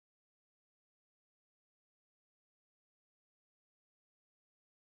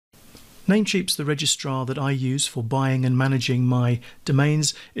Namecheap's the registrar that I use for buying and managing my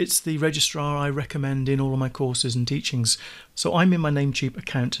domains. It's the registrar I recommend in all of my courses and teachings. So I'm in my Namecheap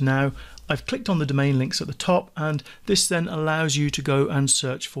account now. I've clicked on the domain links at the top, and this then allows you to go and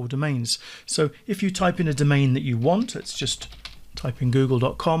search for domains. So if you type in a domain that you want, let's just type in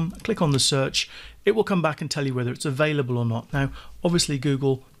google.com, click on the search, it will come back and tell you whether it's available or not. Now, obviously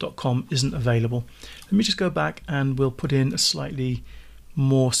google.com isn't available. Let me just go back and we'll put in a slightly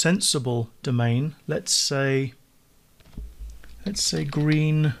more sensible domain. Let's say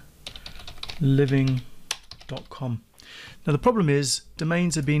greenliving.com. Now the problem is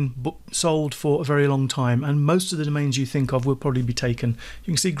domains have been sold for a very long time, and most of the domains you think of will probably be taken.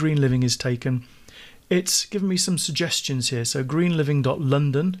 You can see Green Living is taken. It's given me some suggestions here. So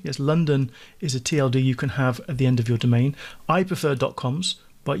greenliving.london. Yes, London is a TLD you can have at the end of your domain. I prefer .coms,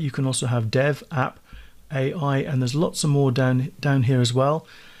 but you can also have dev, app, AI, and there's lots of more down here as well.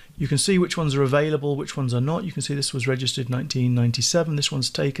 You can see which ones are available, which ones are not. You can see this was registered 1997. This one's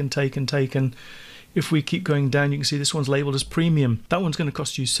taken. If we keep going down, you can see this one's labeled as premium. That one's going to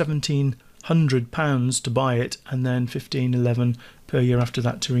cost you £1,700 to buy it, and then $15.11 per year after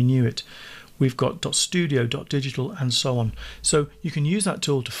that to renew it. We've got .studio, .digital, and so on. So you can use that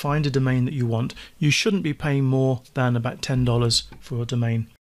tool to find a domain that you want. You shouldn't be paying more than about $10 for a domain.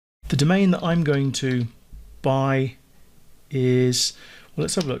 The domain that I'm going to buy is, well,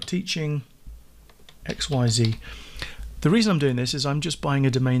 let's have a look, teaching XYZ. The reason I'm doing this is I'm just buying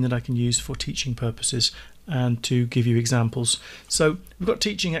a domain that I can use for teaching purposes and to give you examples. So we've got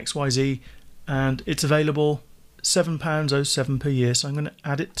teaching XYZ and it's available £7.07 per year. So I'm going to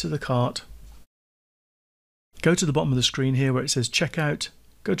add it to the cart. Go to the bottom of the screen here where it says checkout.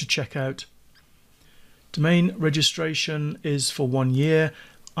 Go to checkout. Domain registration is for 1 year.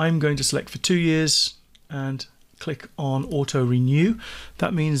 I'm going to select for 2 years and click on auto renew.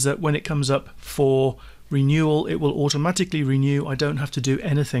 That means that when it comes up for renewal, it will automatically renew. I don't have to do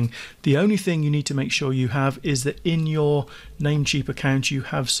anything. The only thing you need to make sure you have is that in your Namecheap account you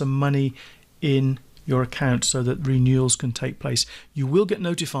have some money in your account so that renewals can take place. You will get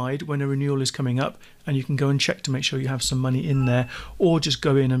notified when a renewal is coming up, and you can go and check to make sure you have some money in there, or just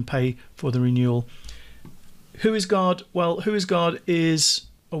go in and pay for the renewal. WhoisGuard? Well, WhoisGuard is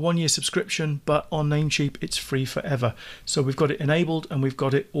a 1-year subscription, but on Namecheap it's free forever. So we've got it enabled and we've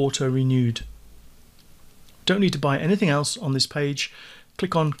got it auto renewed. Don't need to buy anything else on this page.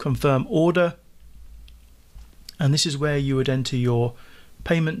 Click on confirm order, and this is where you would enter your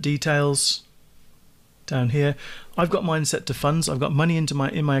payment details down here. I've got mine set to funds. I've got money in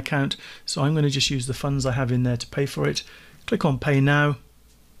my account, so I'm going to just use the funds I have in there to pay for it. Click on pay now.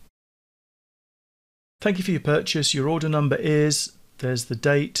 Thank you for your purchase. Your order number is, there's the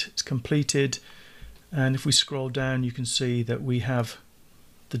date, it's completed, and if we scroll down you can see that we have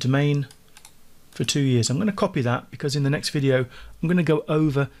the domain for 2 years. I'm going to copy that because in the next video I'm going to go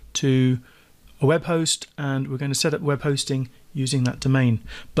over to a web host and we're going to set up web hosting using that domain.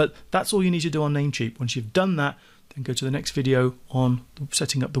 But that's all you need to do on Namecheap. Once you've done that, then go to the next video on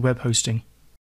setting up the web hosting.